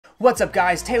What's up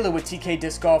guys, Taylor with TK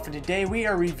Disc Golf, and today we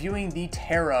are reviewing the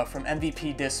Terra from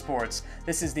MVP Disc Sports.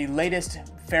 This is the latest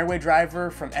fairway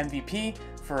driver from MVP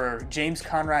for James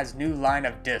Conrad's new line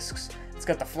of discs. It's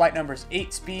got the flight numbers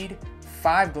 8 speed,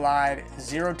 5 glide,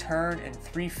 0 turn, and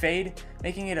 3 fade,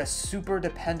 making it a super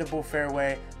dependable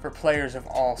fairway for players of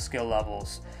all skill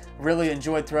levels. Really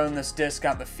enjoyed throwing this disc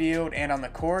out in the field and on the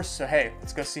course, so hey,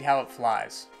 let's go see how it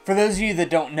flies. For those of you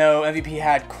that don't know, MVP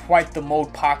had quite the mold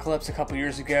apocalypse a couple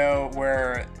years ago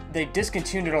where they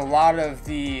discontinued a lot of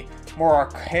the more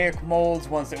archaic molds,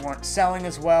 ones that weren't selling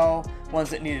as well,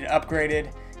 ones that needed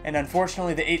upgraded, and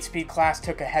unfortunately the 8-speed class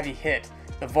took a heavy hit.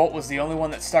 The Volt was the only one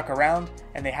that stuck around,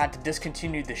 and they had to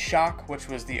discontinue the Shock, which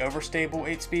was the overstable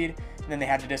 8-speed, and then they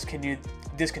had to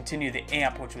discontinue the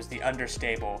Amp, which was the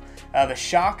understable. The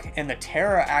Shock and the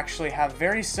Terra actually have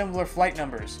very similar flight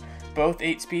numbers. Both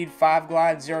 8-speed, 5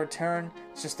 glide, 0 turn.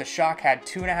 It's just the Shock had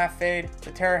 2.5 fade,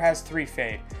 the Terra has 3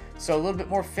 fade. So a little bit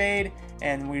more fade,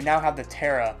 and we now have the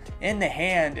Terra. In the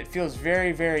hand, it feels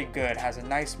very, very good. Has a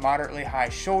nice moderately high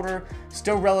shoulder,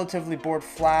 still relatively board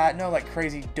flat, no like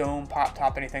crazy dome, pop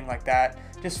top, anything like that.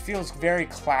 Just feels very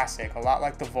classic, a lot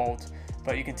like the Volt,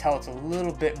 but you can tell it's a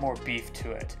little bit more beef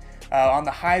to it. On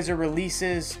the hyzer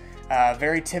releases,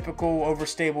 very typical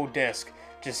overstable disc.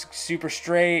 Just super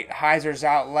straight, hyzers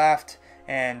out left,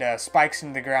 and spikes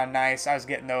into the ground nice. I was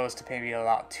getting those to maybe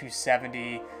about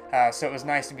 270, so it was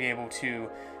nice to be able to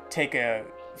take a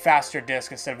faster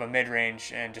disc instead of a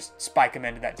mid-range and just spike them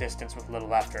into that distance with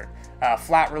little effort.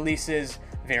 Flat releases,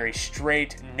 very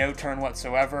straight, no turn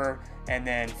whatsoever, and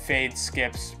then fade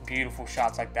skips, beautiful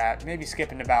shots like that, maybe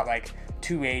skipping about like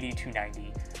 280,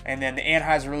 290. And then the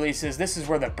anhyzer releases, this is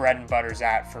where the bread and butter's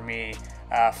at for me.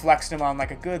 Flexed them on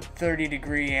like a good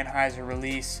 30-degree anhyzer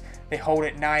release. They hold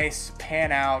it nice,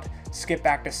 pan out, skip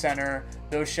back to center.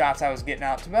 Those shots I was getting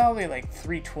out to probably like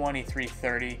 320,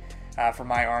 330 for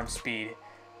my arm speed.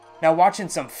 Now watching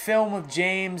some film with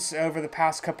James over the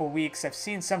past couple weeks, I've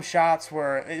seen some shots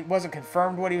where it wasn't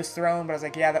confirmed what he was throwing, but I was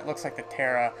like, yeah, that looks like the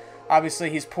Terra. Obviously,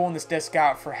 he's pulling this disc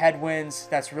out for headwinds.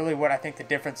 That's really what I think the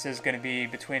difference is going to be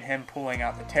between him pulling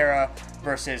out the Terra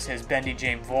versus his bendy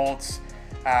James Volts.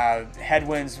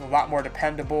 Headwinds a lot more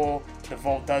dependable. The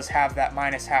Volt does have that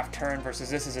minus half turn versus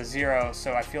this is a 0,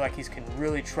 so I feel like he can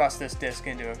really trust this disc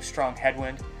into a strong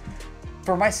headwind.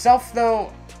 For myself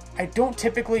though, I don't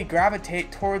typically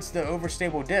gravitate towards the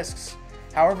overstable discs.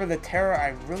 However, the Terra, I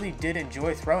really did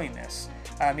enjoy throwing this.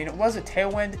 I mean, it was a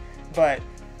tailwind, but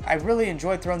I really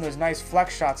enjoyed throwing those nice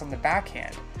flex shots on the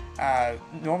backhand.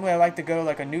 Normally I like to go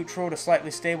like a neutral to slightly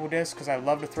stable disc because I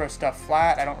love to throw stuff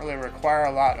flat. I don't really require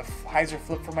a lot of hyzer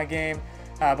flip for my game,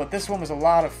 but this one was a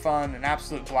lot of fun, an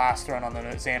absolute blast throwing on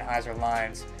those anhyzer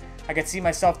lines. I could see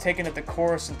myself taking it the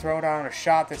course and throwing it on a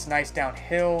shot that's nice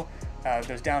downhill.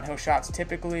 Those downhill shots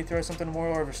typically throw something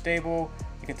more overstable.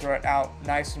 You can throw it out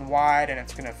nice and wide and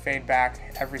it's going to fade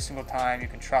back every single time. You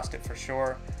can trust it for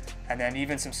sure. And then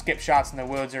even some skip shots in the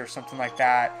woods or something like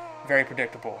that, very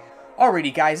predictable.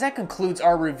 Alrighty guys, that concludes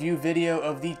our review video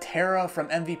of the Terra from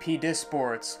MVP Disc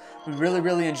Sports. We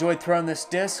really enjoyed throwing this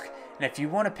disc, and if you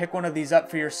want to pick one of these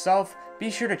up for yourself, be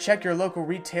sure to check your local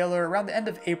retailer around the end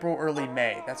of April, early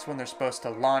May. That's when they're supposed to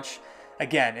launch.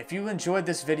 Again, if you enjoyed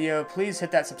this video, please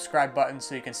hit that subscribe button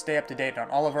so you can stay up to date on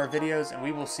all of our videos, and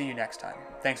we will see you next time.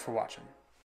 Thanks for watching.